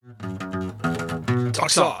Talk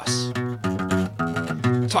sauce.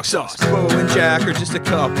 Talk sauce. Bo and Jack are just a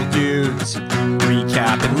couple dudes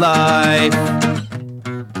recapping life.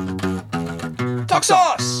 Talk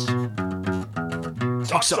sauce.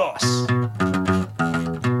 Talk sauce.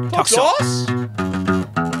 Talk sauce.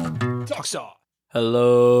 Talk sauce.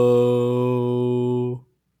 Hello.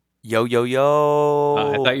 Yo, yo, yo.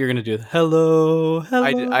 I thought you were gonna do the hello.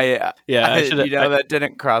 I should have. that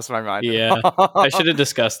didn't cross my mind. Yeah, I should have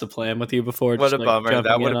discussed the plan with you before. What just, a bummer.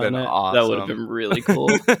 That would have been awesome. That would have been really cool.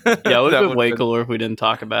 Yeah, it would have been way cooler if we didn't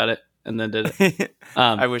talk about it and then did it.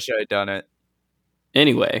 I wish I had done it.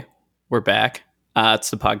 Anyway, we're back.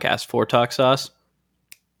 It's the podcast for Talk Sauce.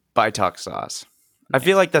 By Talk Sauce. I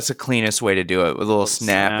feel like that's the cleanest way to do it, with a little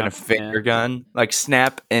snap and a finger gun. Like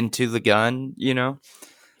snap into the gun, you know?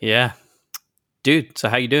 Yeah. Dude, so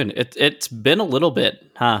how you doing? It's been a little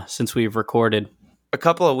bit, since we've recorded. A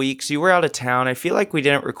couple of weeks. You were out of town. I feel like we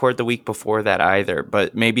didn't record the week before that either,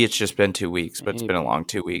 but maybe it's just been 2 weeks, but it's been a long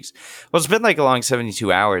 2 weeks. Well, it's been like a long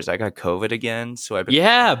 72 hours. I got COVID again, so I've been...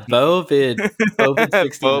 Yeah, Bovid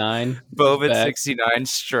 69. Bovid 69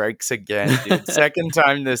 strikes again, dude. Second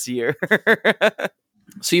time this year.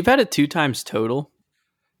 So you've had it 2 times total?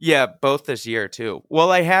 Yeah, both this year too.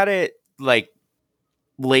 Well, I had it like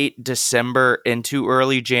late December into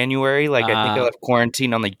early January. Like I think I left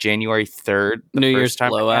quarantine on like January 3rd. New Year's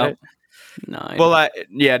blowout. No. Well,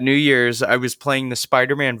 New Year's. I was playing the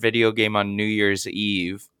Spider-Man video game on New Year's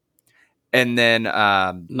Eve, and then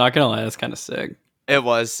not gonna lie, that's kind of sick. It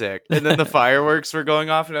was sick. And then the fireworks were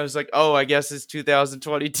going off, and I was like, "Oh, I guess it's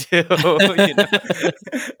 2022." You know?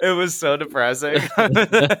 It was so depressing.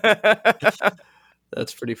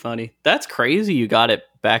 That's pretty funny. That's crazy. You got it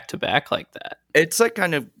back to back like that. It's like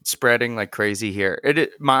kind of spreading like crazy here.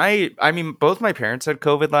 Both my parents had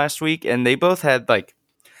COVID last week, and they both had they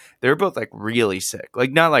were both like really sick,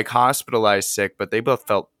 like not like hospitalized sick, but they both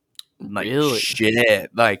felt like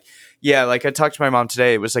shit. Like, yeah, like I talked to my mom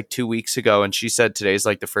today. It was like 2 weeks ago, and she said today's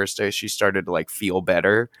like the first day she started to like feel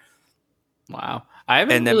better. Wow. I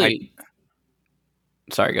haven't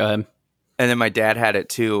Sorry, go ahead. And then my dad had it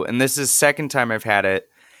too. And this is the second time I've had it.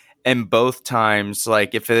 And both times,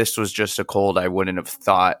 like, if this was just a cold, I wouldn't have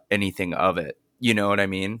thought anything of it. You know what I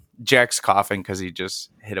mean? Jack's coughing because he just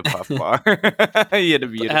hit a puff bar. He had to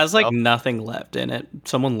mute it has like nothing left in it.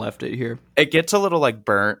 Someone left it here. It gets a little like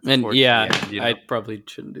burnt. And I probably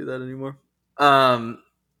shouldn't do that anymore.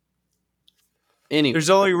 Anyway. There's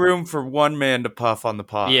only room for one man to puff on the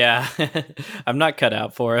pod. Yeah. I'm not cut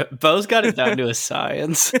out for it. Bo's got it down to a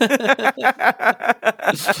science.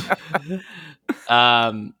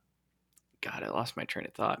 God, I lost my train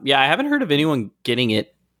of thought. Yeah, I haven't heard of anyone getting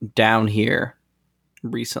it down here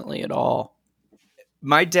recently at all.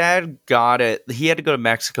 My dad got it. He had to go to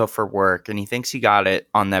Mexico for work, and he thinks he got it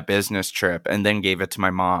on that business trip and then gave it to my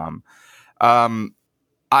mom.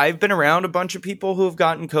 I've been around a bunch of people who have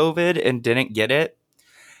gotten COVID and didn't get it.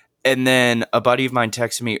 And then a buddy of mine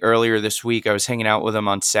texted me earlier this week. I was hanging out with him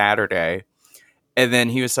on Saturday. And then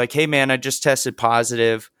he was like, "Hey, man, I just tested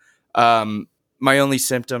positive. My only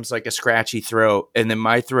symptoms, like a scratchy throat." And then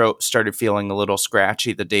my throat started feeling a little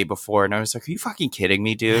scratchy the day before. And I was like, "Are you fucking kidding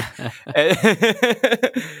me, dude?"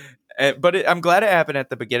 But I'm glad it happened at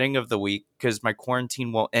the beginning of the week, because my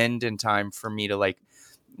quarantine will end in time for me to like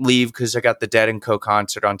leave, because I got the Dead & Co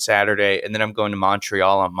concert on Saturday, and then I'm going to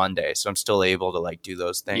Montreal on Monday, so I'm still able to like do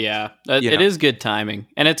those things. Yeah, it is good timing,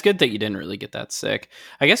 and it's good that you didn't really get that sick.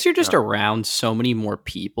 I guess you're just around so many more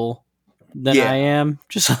people than I am,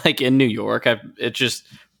 just like in New York. It's just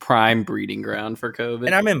prime breeding ground for COVID,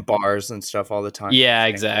 and I'm in bars and stuff all the time. Yeah,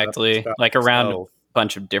 exactly. Like around a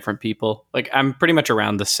bunch of different people. Like I'm pretty much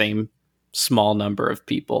around the same small number of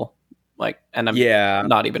people. Like, and I'm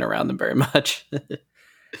not even around them very much.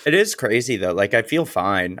 It is crazy though. Like I feel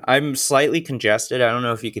fine. I'm slightly congested. I don't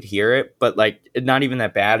know if you could hear it, but like it's not even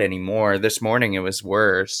that bad anymore. This morning it was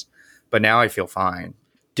worse, but now I feel fine.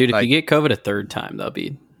 Dude, if you get COVID a third time,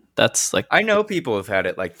 that's like, I know people have had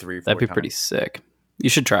it like 3 or 4 that'd be times. pretty sick. You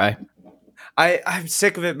should try. I'm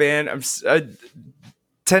sick of it, man.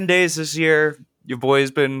 10 days this year. Your boy's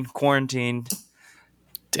been quarantined.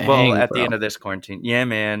 Dang, well, at the end of this quarantine. Yeah,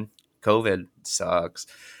 man. COVID sucks.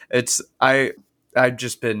 I've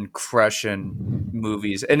just been crushing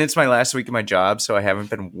movies, and it's my last week of my job, so I haven't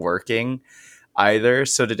been working either.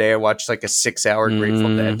 So today I watched like a 6-hour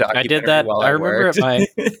Grateful Dead documentary. I did that. While I remember worked.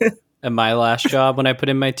 at my last job when I put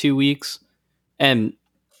in my 2 weeks, and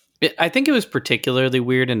I think it was particularly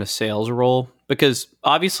weird in a sales role, because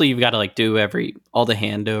obviously you've got to like do all the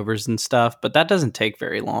handovers and stuff, but that doesn't take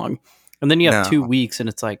very long. And then you have 2 weeks, and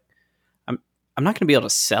it's like I'm I'm not going to be able to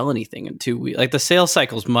sell anything in 2 weeks. Like the sales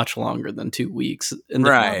cycle is much longer than 2 weeks in the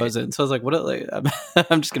job I was in. So I was like, what? Like,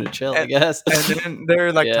 I'm just going to chill, I guess. And then there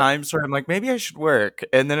are like times where I'm like, maybe I should work.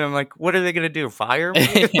 And then I'm like, what are they going to do? Fire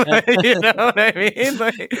me? You know what I mean?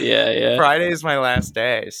 Like, yeah. Friday is my last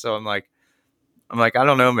day. So I'm like, I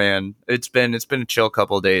don't know, man. It's been a chill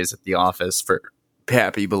couple of days at the office for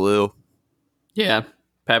Pappy Baloo. Yeah.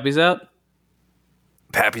 Pappy's out?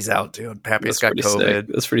 Pappy's out, dude. Pappy's got COVID. Sick.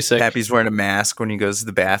 That's pretty sick. Pappy's wearing a mask when he goes to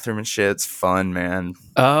the bathroom and shit. It's fun, man.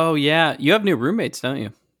 Oh, yeah. You have new roommates, don't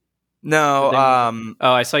you? No.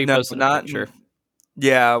 I saw you posted a picture.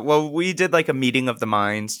 Yeah. Well, we did like a meeting of the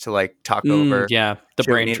minds to like talk over. Yeah. The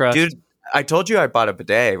brain trust. Dude, I told you I bought a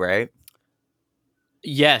bidet, right?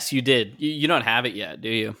 Yes, you did. You don't have it yet, do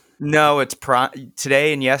you? No, it's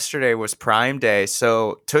today and yesterday was Prime Day.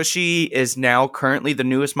 So Tushy is now currently the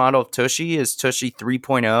newest model of Tushy is Tushy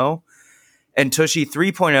 3.0. And Tushy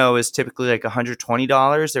 3.0 is typically like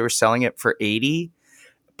 $120. They were selling it for $80.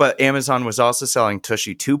 But Amazon was also selling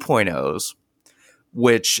Tushy 2.0s,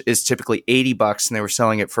 which is typically $80, and they were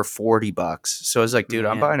selling it for $40. So I was like, dude,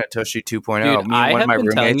 I'm buying a Tushy 2.0. Dude, I have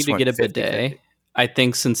been telling you to get a bidet. I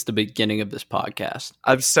think since the beginning of this podcast.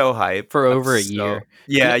 I'm so hyped for over a year.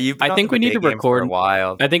 Yeah, I think we need to record for a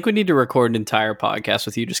while. I think we need to record an entire podcast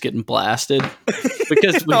with you just getting blasted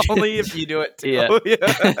because only if you do it too. Yeah.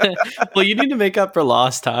 Well, you need to make up for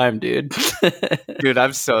lost time, dude. Dude,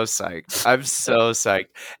 I'm so psyched.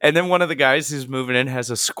 And then one of the guys who's moving in has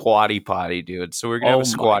a squatty potty, dude. So we're gonna have a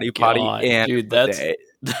squatty potty and dude,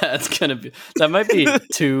 that might be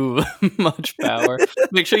too much power.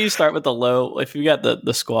 Make sure you start with the low. If you got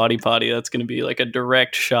the squatty potty, that's going to be like a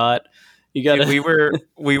direct shot. You got.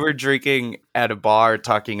 We were drinking at a bar,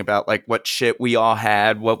 talking about like what shit we all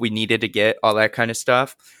had, what we needed to get, all that kind of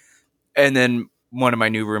stuff. And then one of my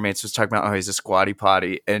new roommates was talking about, oh, he's a squatty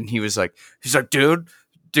potty, and he's like, dude,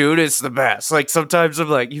 it's the best. Like sometimes I'm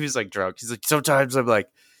like, he was like drunk. He's like, sometimes I'm like,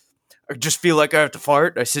 I just feel like I have to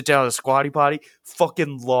fart. I sit down at a squatty potty.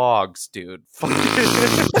 Fucking logs, dude.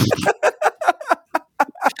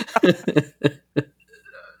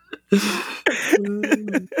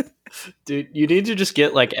 Dude, you need to just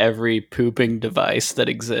get like every pooping device that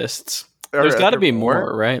exists. There's got to be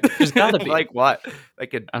more, right? There's got to be. Like what?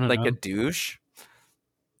 Like a douche?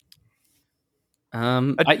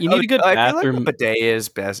 You need a good bathroom. I feel like a bidet is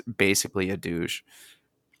basically a douche.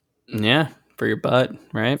 Yeah. For your butt,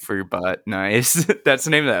 right? For your butt. Nice. That's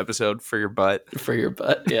the name of the episode. For your butt. For your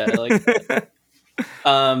butt. Yeah. I like that.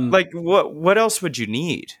 Like what else would you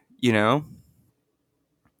need? You know?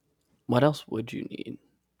 What else would you need?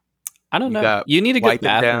 I don't know. You need a good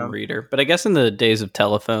bathroom reader, but I guess in the days of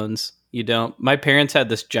telephones, you don't. My parents had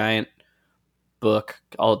this giant book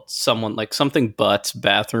called something Butts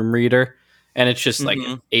bathroom reader. And it's just like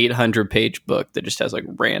an 800-page book that just has like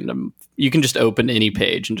random. You can just open any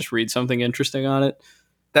page and just read something interesting on it.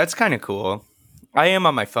 That's kind of cool. I am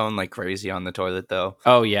on my phone like crazy on the toilet though.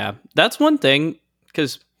 Oh yeah, that's one thing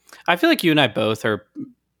because I feel like you and I both are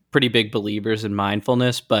pretty big believers in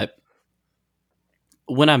mindfulness. But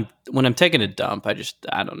when I'm taking a dump, I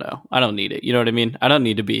don't know. I don't need it. You know what I mean? I don't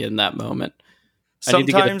need to be in that moment.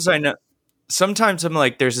 I know. Sometimes I'm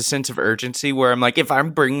like, there's a sense of urgency where I'm like, if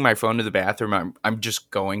I'm bringing my phone to the bathroom, I'm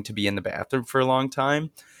just going to be in the bathroom for a long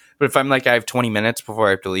time. But if I'm like, I have 20 minutes before I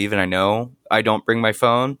have to leave and I know I don't bring my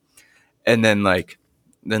phone, and then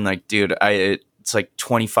dude, it's like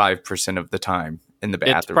 25% of the time in the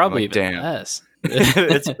bathroom. It's probably like, even less.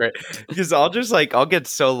 It's great because I'll get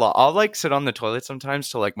so long. I'll like sit on the toilet sometimes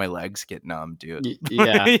till like my legs get numb, dude.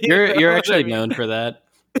 Yeah, you're actually known for that.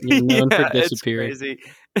 You're known for disappearing. It's crazy.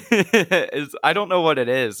 I don't know what it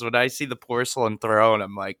is. When I see the porcelain throne,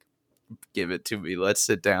 I'm like, give it to me. Let's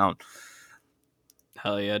sit down.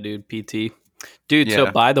 Hell yeah, dude. PT. Dude, yeah. So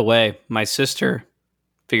by the way, my sister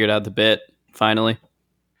figured out the bit, finally.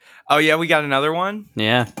 Oh, yeah? We got another one?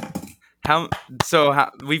 Yeah.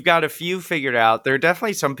 We've got a few figured out. There are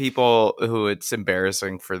definitely some people who it's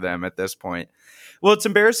embarrassing for them at this point. Well, it's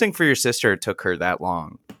embarrassing for your sister. It took her that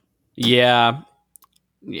long. Yeah.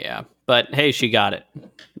 Yeah. But hey, she got it.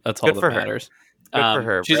 That's all that matters. Good for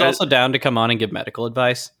her. She's also down to come on and give medical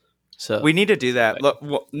advice. So we need to do that.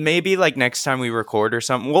 Look, maybe like next time we record or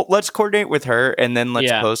something. Well, let's coordinate with her and then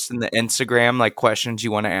let's post in the Instagram like questions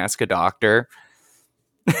you want to ask a doctor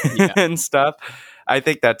and stuff. I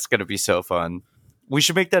think that's going to be so fun. We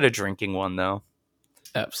should make that a drinking one though.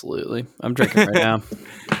 Absolutely. I'm drinking right now.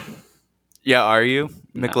 Yeah, are you?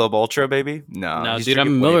 No. Michelob Ultra, baby? No, dude,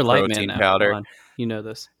 I'm Miller Lite man now. Powder. You know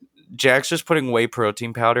this. Jack's just putting whey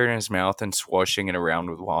protein powder in his mouth and swashing it around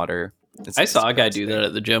with water. I saw a guy do that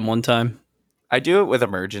at the gym one time. I do it with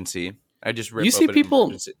Emergency. I just rip You see open people-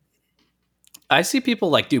 emergency- I see people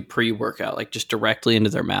like do pre-workout, like just directly into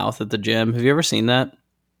their mouth at the gym. Have you ever seen that?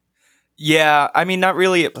 Yeah, I mean, not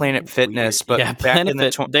really at Planet Fitness, but yeah, back in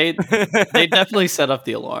the they definitely set up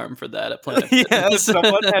the alarm for that at Planet yeah, Fitness.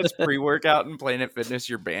 someone has pre-workout in Planet Fitness,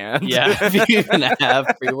 you're banned. Yeah, if you even have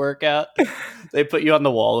pre-workout, they put you on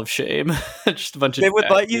the wall of shame. Just a bunch of They would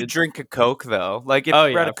jack let you dudes. drink a Coke though. Like if Oh,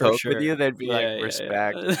 you brought yeah, a for Coke sure. with you, they'd be Yeah, like, yeah,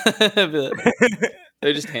 respect. yeah.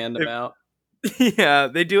 They just hand them out. Yeah,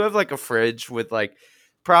 they do have like a fridge with like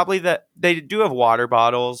probably that they do have water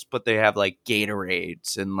bottles, but they have like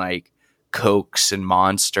Gatorades and like Cokes and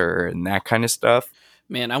Monster and that kind of stuff.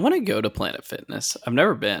 Man, I want to go to Planet Fitness. I've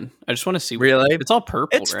never been. I just want to see. Really? It's all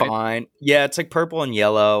purple, It's right? fine. Yeah, it's like purple and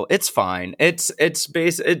yellow. It's fine. It's it's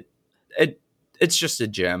just a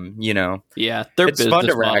gym, you know. Yeah, their It's fun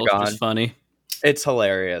business to rag model's on. just funny. It's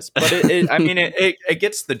hilarious, but I mean, it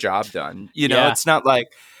gets the job done. You know, Yeah. it's not like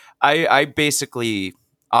I basically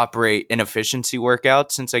operate an efficiency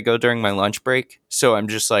workout since I go during my lunch break. So I'm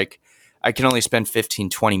just like, I can only spend 15,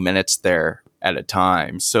 20 minutes there at a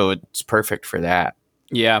time. So it's perfect for that.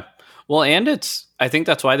 Yeah. Well, and I think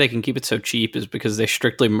that's why they can keep it so cheap is because they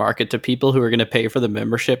strictly market to people who are going to pay for the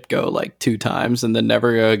membership, go like 2 times and then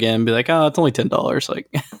never go again. Be like, oh, it's only $10.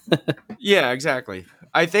 Like, Yeah, exactly.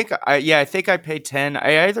 I think I pay 10.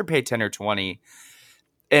 I either pay 10 or 20.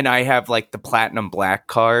 And I have like the Platinum Black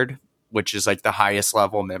card, which is like the highest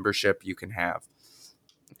level membership you can have.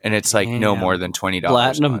 And it's like no Damn. more than $20.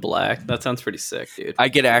 Platinum a month. Black. That sounds pretty sick, dude. I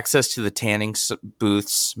get access to the tanning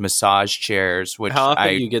booths, massage chairs, which How often I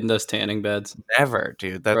do you get in those tanning beds? never,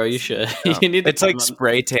 dude. That's, Bro, you should. no. You need to It's like come on-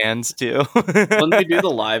 spray tans too. when we do the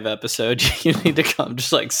live episode, you need to come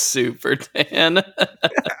just like super tan.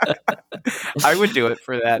 I would do it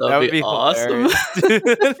for that. That'd That would be be awesome.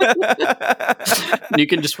 hilarious. You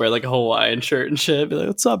can just wear like a Hawaiian shirt and shit. Be like,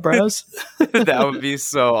 "What's up, bros?" That would be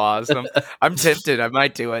so awesome. I'm tempted. I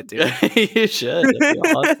might do it, dude. You should. That'd be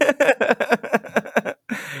awesome.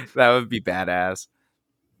 That would be badass.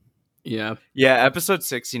 Yeah, Yeah, episode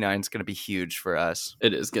 69 is going to be huge for us.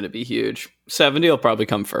 it is going to be huge. 70 will probably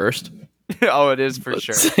come first. Oh, it is for But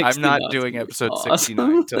sure. 69 I'm not is doing gonna be episode awesome.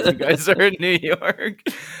 69 until you guys are in New York.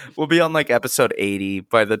 We'll be on like episode 80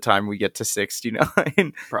 by the time we get to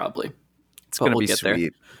 69. Probably. It's But going to we'll be get there.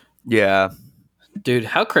 sweet. Yeah. Dude,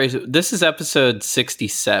 how crazy. This is episode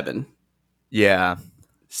 67. Yeah.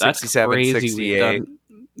 That's 67, crazy. We've 68. done-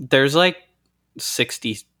 There's like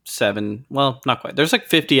 67. Well, not quite. There's like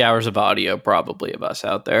 50 hours of audio probably of us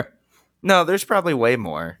out there. No, there's probably way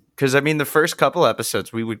more. Because, I mean, the first couple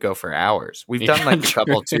episodes, we would go for hours. We've done Yeah, like a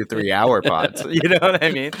couple, true. 2-3 hour pods. You know what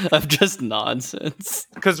I mean? Of just nonsense.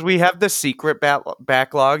 Because we have the secret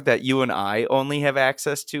backlog that you and I only have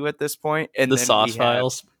access to at this point. And The then sauce we have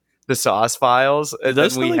files. the sauce files. And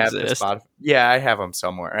those then we still have the exist? Spotify. Yeah, I have them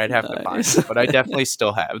somewhere. I'd have to find Nice. them, but I definitely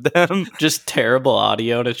still have them. Just terrible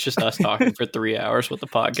audio, and it's just us talking for 3 hours what the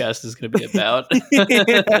podcast is going to be about.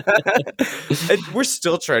 And we're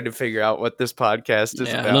still trying to figure out what this podcast is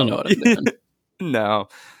Yeah, about. I don't know what I'm doing.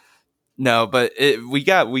 No, but we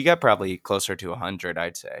got probably closer to 100,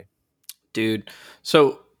 I'd say. Dude.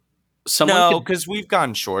 So someone No, could- because we've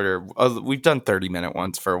gone shorter. We've done 30-minute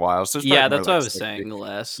ones for a while. So it's yeah, probably that's more what I like was 60. saying.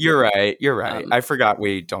 Less. You're right. You're right. Um, I forgot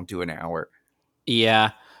we don't do an hour.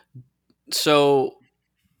 Yeah. So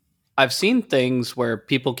I've seen things where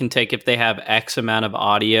people can take, if they have X amount of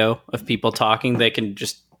audio of people talking, they can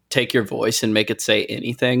just take your voice and make it say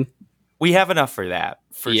anything. We have enough for that,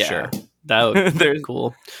 for Yeah. sure. That would be There's-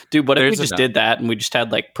 cool. Dude, what if we there's just enough. did that and we just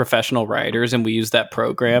had like professional writers and we used that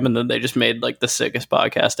program and then they just made like the sickest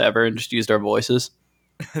podcast ever and just used our voices?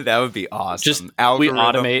 That would be awesome. Just we Algorithm.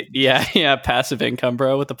 automate. Yeah, passive income,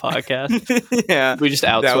 bro, with the podcast. Yeah. We just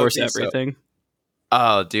That would outsource be so- everything.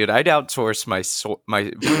 Oh, dude, I'd outsource my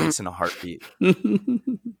voice in a heartbeat.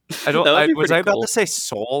 I don't. That would be was pretty I about cool. to say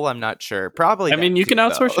soul? I'm not sure. Probably. I mean, that you can too,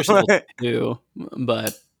 outsource though. your soul too,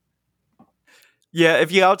 but Yeah,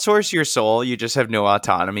 if you outsource your soul, you just have no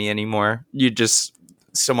autonomy anymore. You just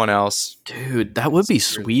someone else. dude, that would be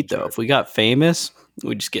Secretly sweet though. charged. If we got famous,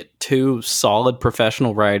 we just get 2 solid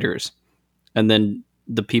professional writers, and then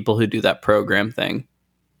the people who do that program thing.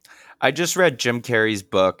 I just read Jim Carrey's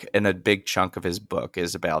book, and a big chunk of his book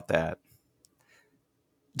is about that.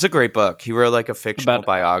 It's a great book. He wrote like a fictional About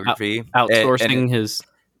biography, Outsourcing and his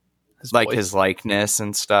like voice. his likeness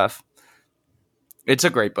and stuff. It's a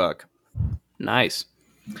great book. Nice.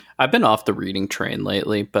 I've been off the reading train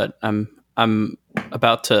lately, but I'm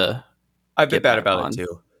about to I've been Get bad back about on. it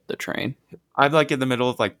too. the train. I'm like in the middle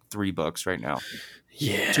of like 3 books right now.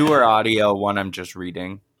 Yeah. 2 are audio, 1 I'm just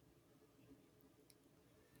reading.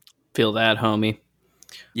 Feel that, homie.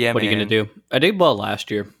 Yeah, What are you man. gonna do? I did well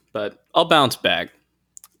last year, but I'll bounce back.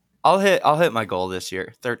 I'll hit my goal this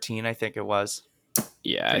year. 13, I think it was.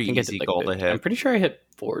 Yeah, I Pretty think I easy did like goal to 15. I'm hit. pretty sure I hit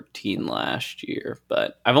 14 last year,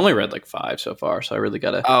 but I've only read like 5 so far, so I really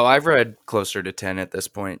gotta. Oh, I've read closer to 10 at this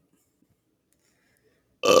point.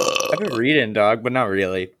 I've been reading, dog, but not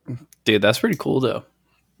really. Dude, that's pretty cool though.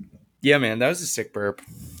 Yeah, man, that was a sick burp.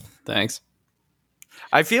 Thanks.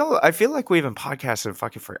 I feel like we've been podcasting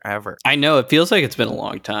fucking forever, I know it feels like it's been a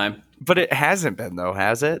long time. but it hasn't been though,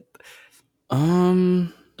 has it?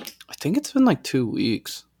 I think it's been like 2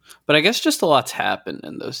 weeks, but I guess just a lot's happened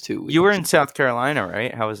in those 2 weeks. You were in South Carolina,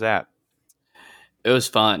 right? How was that? It was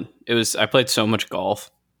fun. I played so much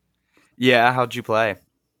golf. Yeah, how'd you play?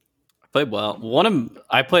 I played well.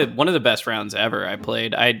 I played one of the best rounds ever. I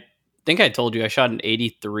think I told you I shot an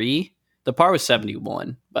 83. The par was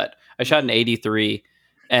 71, but I shot an 83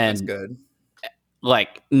 That's and good.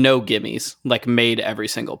 like no gimmies, like made every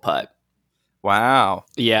single putt. Wow.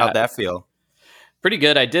 Yeah, How'd that feel? pretty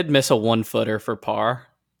good. I did miss a 1-footer for par.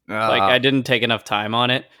 Like I didn't take enough time on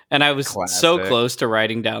it, and I was so Classic. close to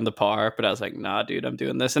writing down the par, but I was like, "Nah, dude, I'm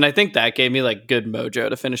doing this." And I think that gave me like good mojo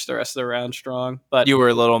to finish the rest of the round strong. But You were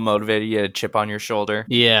a little motivated. You had a chip on your shoulder.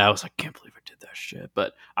 yeah, I was like, "Can't believe I did that shit."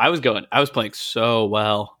 But I was playing so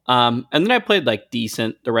well. And then I played like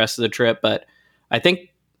decent the rest of the trip, but I think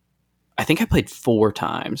I played 4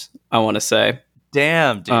 times. I want to say,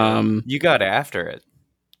 Damn, dude. You got after it.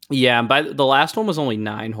 yeah. And by the last one was only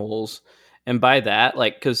 9 holes. And by that,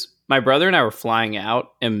 like, because my brother and I were flying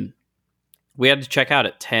out and we had to check out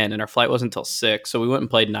at 10 and our flight wasn't until 6. So we went and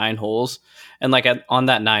played 9 holes. And like on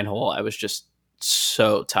that 9 hole, I was just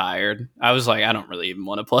so tired. I was like, I don't really even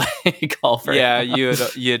want to play golf right Yeah, now.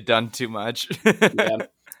 you had done too much. Yeah.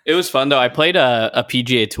 It was fun though. I played a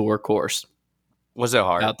PGA Tour course Was it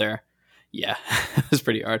hard? out there. Yeah, it was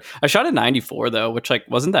pretty hard. I shot a 94 though, which like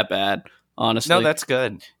wasn't that bad, honestly. No, that's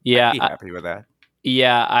good. yeah, I'd be happy with that.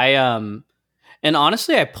 And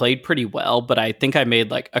honestly, I played pretty well, but I think I made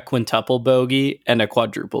like a quintuple bogey and a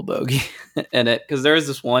quadruple bogey in it because there was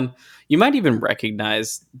this one you might even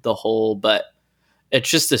recognize the hole, but it's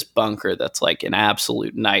just this bunker that's like an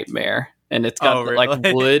absolute nightmare, and it's got Oh, like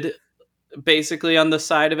really? wood basically on the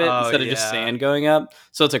side of it Oh, instead of just yeah. sand going up.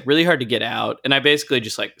 So it's like really hard to get out. And I basically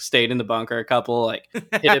just like stayed in the bunker a couple, like hit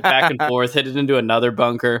it back and forth, hit it into another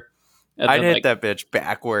bunker. And I'd then, hit like, that bitch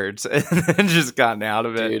backwards and then just gotten out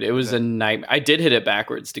of it. dude, it was a nightmare. I did hit it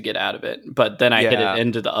backwards to get out of it, but then I hit Yeah. it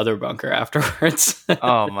into the other bunker afterwards. It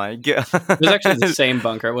Oh my god. was actually the same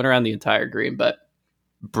bunker. It went around the entire green, but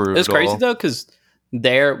Brutal. it was crazy though because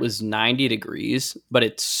there it was 90 degrees, but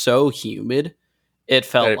it's so humid. It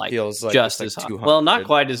felt That it like feels like just it's as like hot. Well, 200.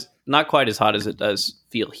 not quite as hot as it does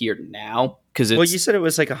feel here now because it's Well, you said it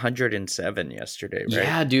was like 107 yesterday, right?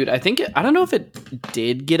 yeah, dude. I don't know if it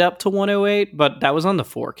did get up to 108, but that was on the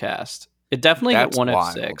forecast. It definitely hit That's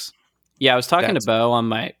 106. Yeah, I was talking That's to Bo on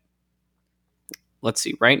my. Let's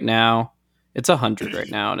see. Right now, it's 100 right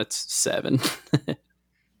now, and it's 7.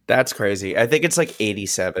 That's crazy. I think it's like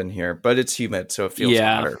 87 here, but it's humid, so it feels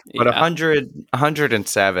Yeah, hotter. But yeah.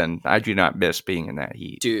 107, I do not miss being in that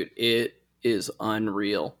heat. Dude, it is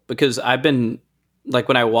unreal because I've been like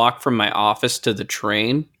when I walk from my office to the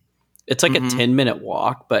train, it's like Mhm. a 10-minute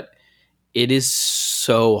walk, but it is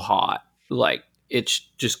so hot. Like it's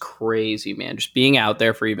just crazy, man. Just being out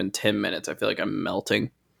there for even 10 minutes, I feel like I'm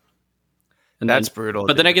melting. And That's then, brutal.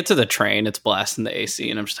 but then I dude. get to the train, it's blasting the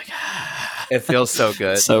AC, and I'm just like, It feels so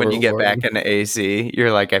good So when you get back rewarding. into AC.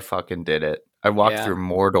 You're like, I fucking did it. I walked Yeah. through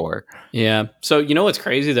Mordor. Yeah. So you know what's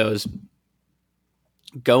crazy though is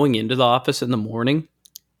going into the office in the morning.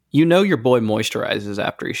 You know your boy moisturizes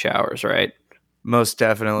after he showers, right? Most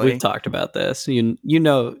definitely. We've talked about this. You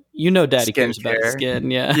know, Daddy cares about his Skincare.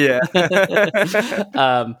 skin. Yeah.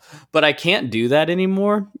 Yeah. But I can't do that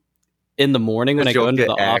anymore in the morning when I go You'll into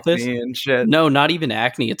get the office. acne and shit. No, not even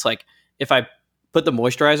acne. It's like if I put the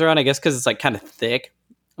moisturizer on, I guess because it's like kind of thick,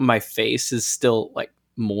 my face is still like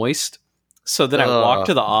moist. So then I walk Ugh.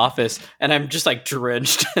 to the office and I'm just like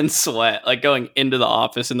drenched in sweat, like going into the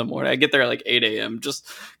office in the morning. I get there at like 8 a.m. just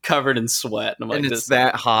covered in sweat. And I'm like, And this. it's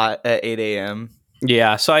that hot at 8 a.m.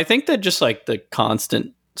 Yeah. So I think that just like the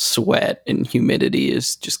constant sweat and humidity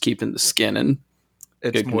is just keeping the skin in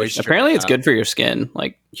It's good condition. moisture. Apparently it's now. good for your skin,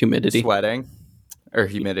 like humidity. Sweating or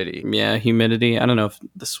humidity. Yeah, humidity. I don't know if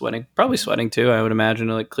the sweating, probably sweating too. I would imagine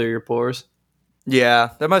to like clear your pores. Yeah,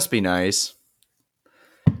 that must be nice.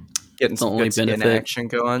 Getting some only good skin benefit. action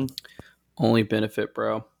going. Only benefit,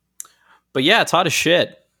 bro. But yeah, it's hot as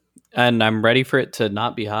shit, and I'm ready for it to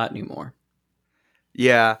not be hot anymore.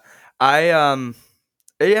 Yeah, I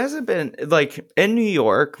It hasn't been like in New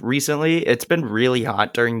York recently. It's been really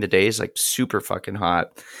hot during the days, like super fucking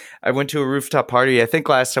hot. I went to a rooftop party. I think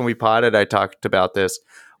last time we potted, I talked about this.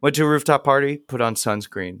 Went to a rooftop party, put on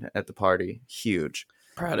sunscreen at the party. Huge.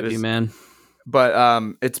 Proud It of you, was- man.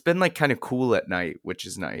 But it's been like kind of cool at night, which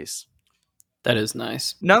is nice. That is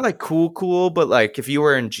nice. Not like cool, but like if you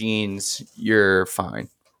were in jeans, you're fine.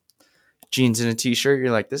 Jeans and a t-shirt,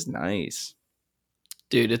 you're like, this is nice.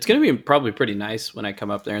 Dude, it's going to be probably pretty nice when I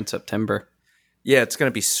come up there in September. Yeah, it's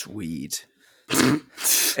gonna be sweet.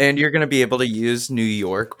 And you're gonna be able to use New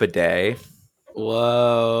York bidet.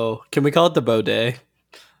 Whoa. Can we call it the Baudet?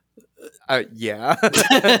 Yeah.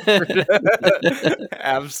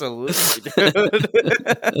 Absolutely.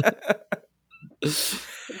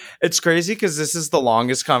 It's crazy because this is the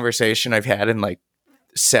longest conversation I've had in like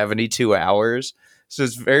 72 hours. So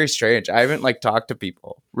it's very strange. I haven't like talked to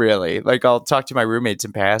people really. Like I'll talk to my roommates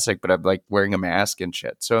in passing, but I'm like wearing a mask and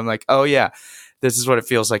shit. So I'm like, oh yeah, this is what it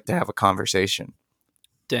feels like to have a conversation.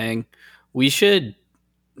 Dang. We should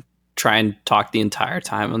try and talk the entire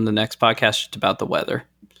time on the next podcast just about the weather.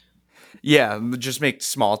 Yeah, just make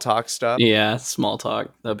small talk stuff. Yeah, small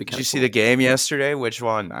talk. That'd be Did kind you of see the game yesterday? Which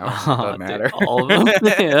one? I don't know. Doesn't matter. all of them.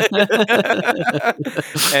 Yeah.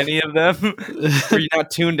 Any of them? Were you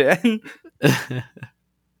not tuned in?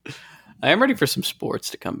 I am ready for some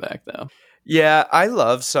sports to come back, though. Yeah, I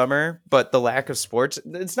love summer, but the lack of sports,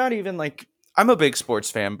 it's not even like I'm a big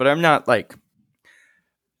sports fan, but I'm not like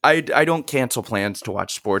I don't cancel plans to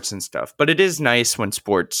watch sports and stuff, but it is nice when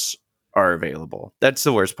sports are available. That's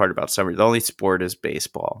the worst part about summer. The only sport is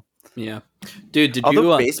baseball. Yeah, dude. Did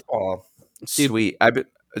Although you? baseball, dude, sweet.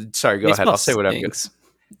 Sorry, go ahead. baseball I'll say what I'm good. stinks.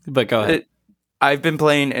 But go ahead. I've been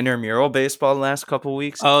playing intramural baseball the last couple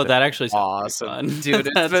weeks. Oh, that actually sounds awesome, fun. dude! It's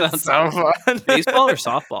That been sounds so fun. baseball or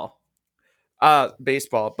softball?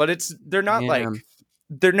 Baseball, but they're not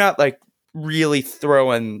Yeah. like really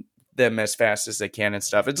throwing them as fast as they can and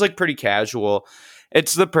stuff. It's like pretty casual.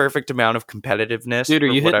 It's the perfect amount of competitiveness Dude, are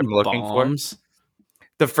for you what hitting I'm looking bombs? for.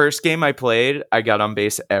 The first game I played, I got on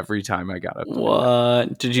base every time I got up.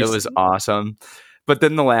 What did you? It was awesome. But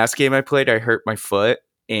then the last game I played, I hurt my foot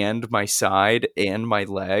and my side and my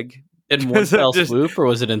leg in one because of fell just- swoop, or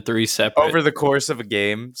was it in three separate? over the course of a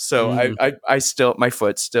game. So Mhm. I still, my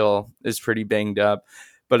foot still is pretty banged up,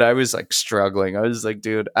 but I was like struggling. I was like,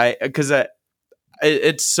 dude,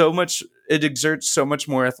 it's so much, it exerts so much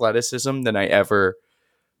more athleticism than I ever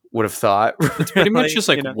would have thought. It's pretty much just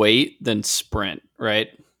like you know? weight then sprint, right?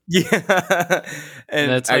 Yeah.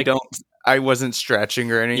 And That's like- I wasn't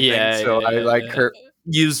stretching or anything. Yeah, So yeah, I like yeah.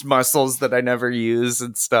 used muscles that I never use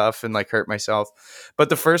and stuff and like hurt myself. But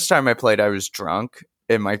the first time I played, I was drunk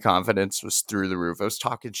and my confidence was through the roof. I was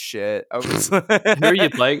talking shit. I was Who are you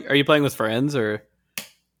playing? Are you playing with friends or?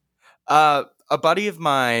 a buddy of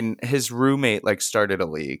mine, his roommate like started a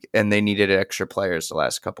league and they needed extra players the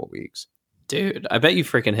last couple weeks. Dude, I bet you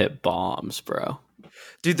freaking hit bombs, bro.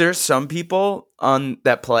 Dude, there's some people on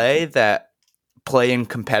that play in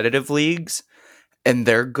competitive leagues and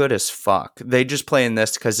they're good as fuck. They just play in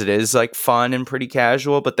this because it is like fun and pretty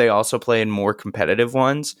casual, but they also play in more competitive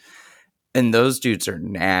ones. And those dudes are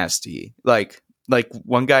nasty. Like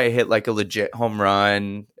one guy hit like a legit home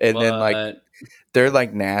run and then like What? they're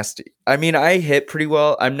like nasty. I mean, I hit pretty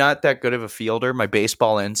well. I'm not that good of a fielder. My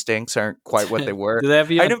baseball instincts aren't quite what they were. Do they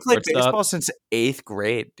have you I on didn't play shortstop? baseball since 8th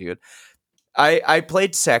grade, dude. I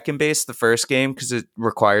played second base the first game because it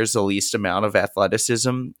requires the least amount of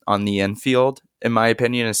athleticism on the infield, in my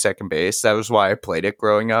opinion, is second base. That was why I played it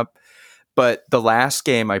growing up. But the last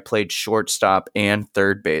game I played shortstop and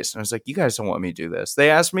third base. And I was like, you guys don't want me to do this. They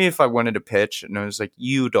asked me if I wanted to pitch, and I was like,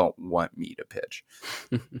 you don't want me to pitch.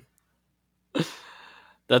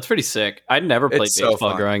 That's pretty sick. I'd never played It's so baseball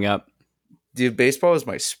fun. growing up. Dude, baseball is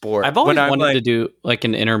my sport. I've always When I'm wanted like, to do like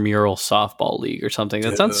an intramural softball league or something.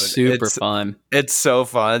 That sounds Dude, super it's- fun. It's so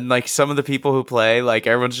fun. Like some of the people who play, like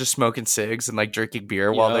everyone's just smoking cigs and like drinking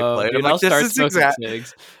beer while they Yo, play. dude, I'm like, I'll start this is smoking exactly.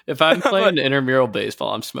 cigs. If I'm I'm playing like- intramural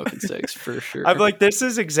baseball, I'm smoking cigs for sure. I'm like, this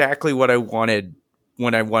is exactly what I wanted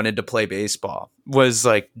when I wanted to play baseball. Was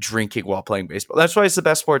like drinking while playing baseball. That's why it's the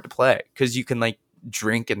best sport to play because you can like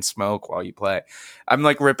drink and smoke while you play. I'm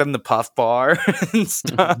like ripping the puff bar and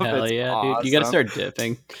stuff. Hell It's yeah, dude. You gotta awesome. start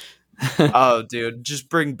dipping. Oh, dude, just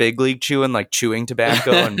bring big league chewing, like chewing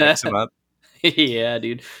tobacco, and mix them up. Yeah,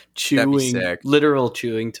 dude. That'd be Chewing, sick. literal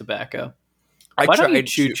chewing tobacco. I Why don't you tried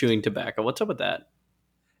chew chewing tobacco? What's up with that?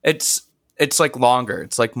 It's like longer.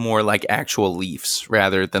 It's like more like actual leaves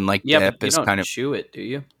rather than like Yeah, dip. but you Is don't kind of. chew it, do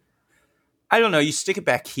you? I don't know. You stick it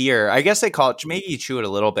back here. I guess they call it. Maybe you chew it a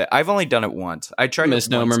little bit. I've only done it once. I tried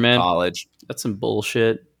Misnomer, it once in man. college. That's some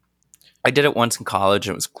bullshit. I did it once in college.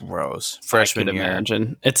 It was gross. Freshman I could year.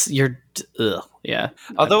 imagine. Yeah.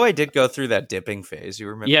 Although I did go through that dipping phase. You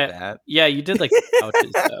remember Yeah, that? yeah, you did like the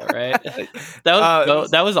couches though, right?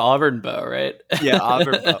 That was Auburn bow, right? Yeah,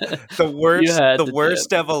 Auburn bow. The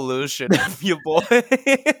worst evolution of you, boy.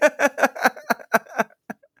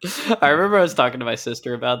 I remember I was talking to my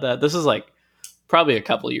sister about that. This is like probably a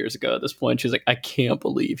couple of years ago at this point. She's like, I can't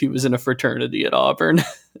believe he was in a fraternity at Auburn.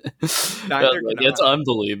 It's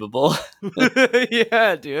unbelievable.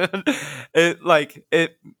 Yeah, dude.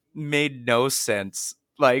 It made no sense.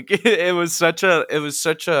 Like it was such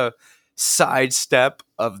a sidestep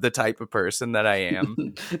of the type of person that I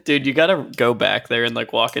am. Dude, you gotta go back there and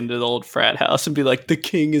like walk into the old frat house and be like, the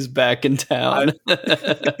king is back in town.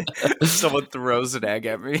 Someone throws an egg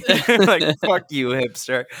at me. Like, fuck you,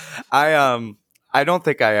 hipster. I don't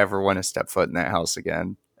think I ever want to step foot in that house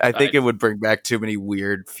again. I think it would bring back too many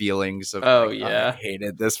weird feelings of I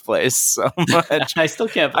hated this place so much. I still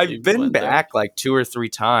can't believe I've been back like 2 or 3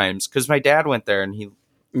 times because my dad went there and he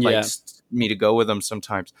likes me to go with him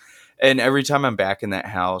sometimes. And every time I'm back in that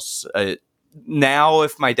house, now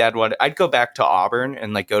if my dad wanted, I'd go back to Auburn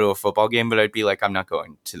and like go to a football game, but I'd be like, I'm not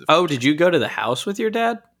going to the. Oh, did you go to the house with your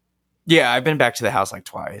dad? Yeah, I've been back to the house like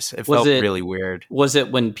twice. It felt really weird. Was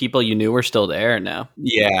it when people you knew were still there now?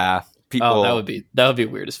 Yeah. People, that would be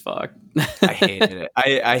weird as fuck. I hated it.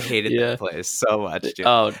 I hated that place so much, dude.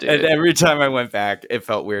 Oh, dude. And every time I went back, it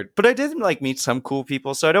felt weird. But I did like meet some cool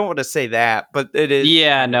people, so I don't want to say that, but it is.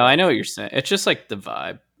 Yeah, no, I know what you're saying. It's just like the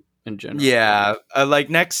vibe in general. Yeah, like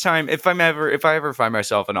next time, if I ever find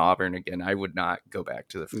myself in Auburn again, I would not go back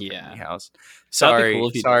to the fraternity house. Sorry,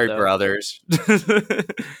 cool brothers.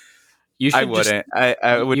 I wouldn't.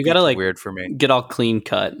 I would. You gotta like weird for me. Get all clean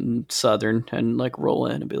cut and Southern and like roll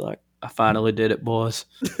in and be like, I finally did it, boys.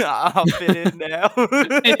 I'll fit in now.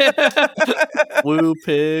 Woo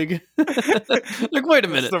pig. Like, wait a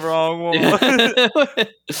minute. That's the wrong one.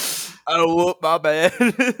 Oh, whoop, my bad.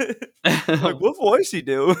 Like, what voice you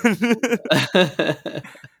doing?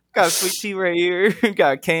 Got a sweet tea right here.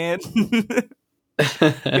 Got a can.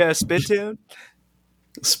 Got a spittoon.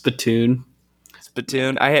 Spittoon.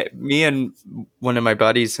 Me and one of my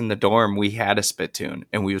buddies in the dorm, we had a spittoon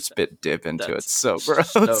and we would spit dip into it. So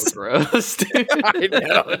gross. So gross, dude. I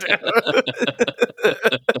know, dude.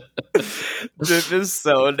 Dip is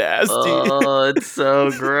so nasty. Oh, it's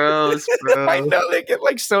so gross, bro. I know, they get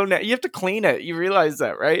like so nasty. You have to clean it. You realize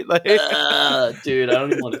that, right? Like, dude, I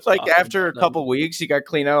don't even want to like after a couple weeks, you got to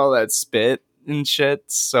clean out all that spit and shit.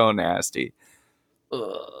 So nasty.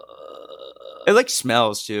 It like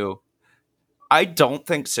smells too. I don't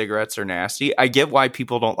think cigarettes are nasty. I get why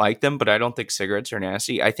people don't like them, but I don't think cigarettes are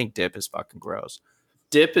nasty. I think dip is fucking gross.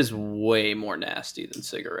 Dip is way more nasty than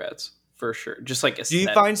cigarettes, for sure. Just like do you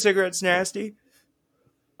find cigarettes nasty?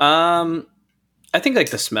 I think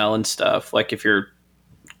like the smell and stuff. Like if you're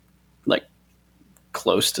like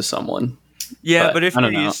close to someone. Yeah, but if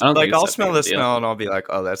you're used, like I'll smell the smell and I'll be like,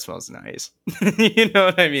 oh, that smells nice. You know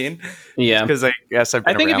what I mean? Yeah. Because I guess I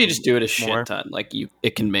think if you just do it a shit ton, like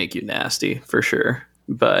it can make you nasty for sure.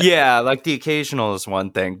 But yeah, like the occasional is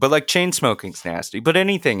one thing, but like chain smoking's nasty. But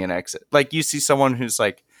anything in exit, like you see someone who's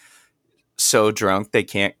like so drunk they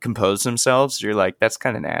can't compose themselves, you're like, that's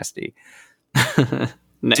kind of nasty.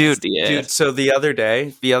 Dude. So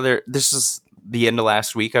this is the end of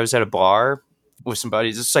last week. I was at a bar with some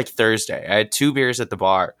buddies. It's like Thursday. I had 2 beers at the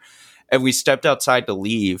bar and we stepped outside to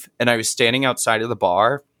leave. And I was standing outside of the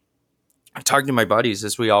bar talking to my buddies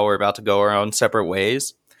as we all were about to go our own separate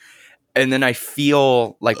ways. And then I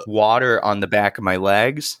feel like water on the back of my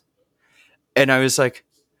legs. And I was like,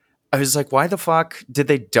 why the fuck did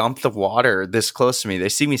they dump the water this close to me? They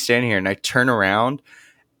see me standing here and I turn around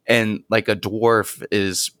and like a dwarf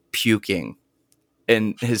is puking.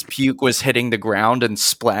 And his puke was hitting the ground and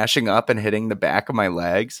splashing up and hitting the back of my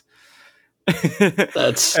legs.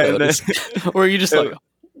 That's so or you just like,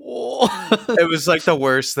 whoa. It was like the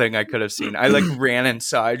worst thing I could have seen. I like ran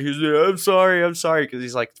inside. He's like, I'm sorry. Because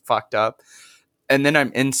he's like fucked up. And then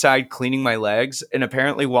I'm inside cleaning my legs. And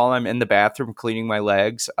apparently while I'm in the bathroom cleaning my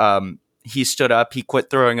legs, he stood up. He quit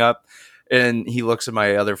throwing up. And he looks at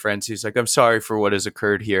my other friends. He's like, I'm sorry for what has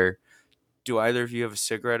occurred here. Do either of you have a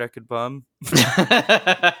cigarette I could bum?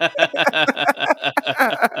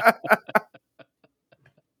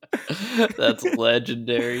 That's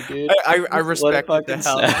legendary, dude. I respect the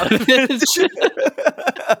hell out of it.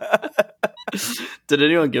 Did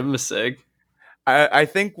anyone give him a cig? I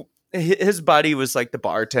think his buddy was like the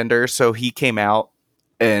bartender, so he came out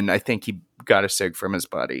and I think he got a cig from his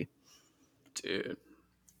buddy. Dude,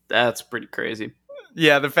 that's pretty crazy.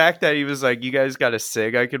 Yeah, the fact that he was like, "You guys got a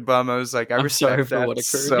cig I could bum," I was like, I'm sorry respect for that what occurred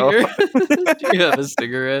so here. Do you have a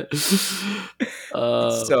cigarette?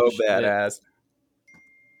 so Shit. badass.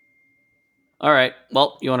 All right.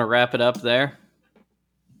 Well, you want to wrap it up there?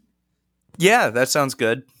 Yeah, that sounds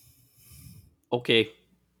good. Okay.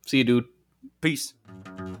 See you, dude. Peace.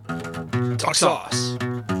 Talk sauce.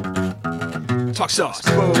 Talk sauce.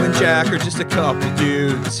 Bo and Jack are just a couple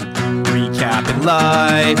dudes recapping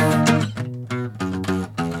life.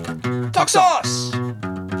 Talk sauce.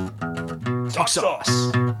 Talk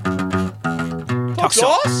sauce. Talk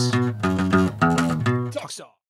sauce.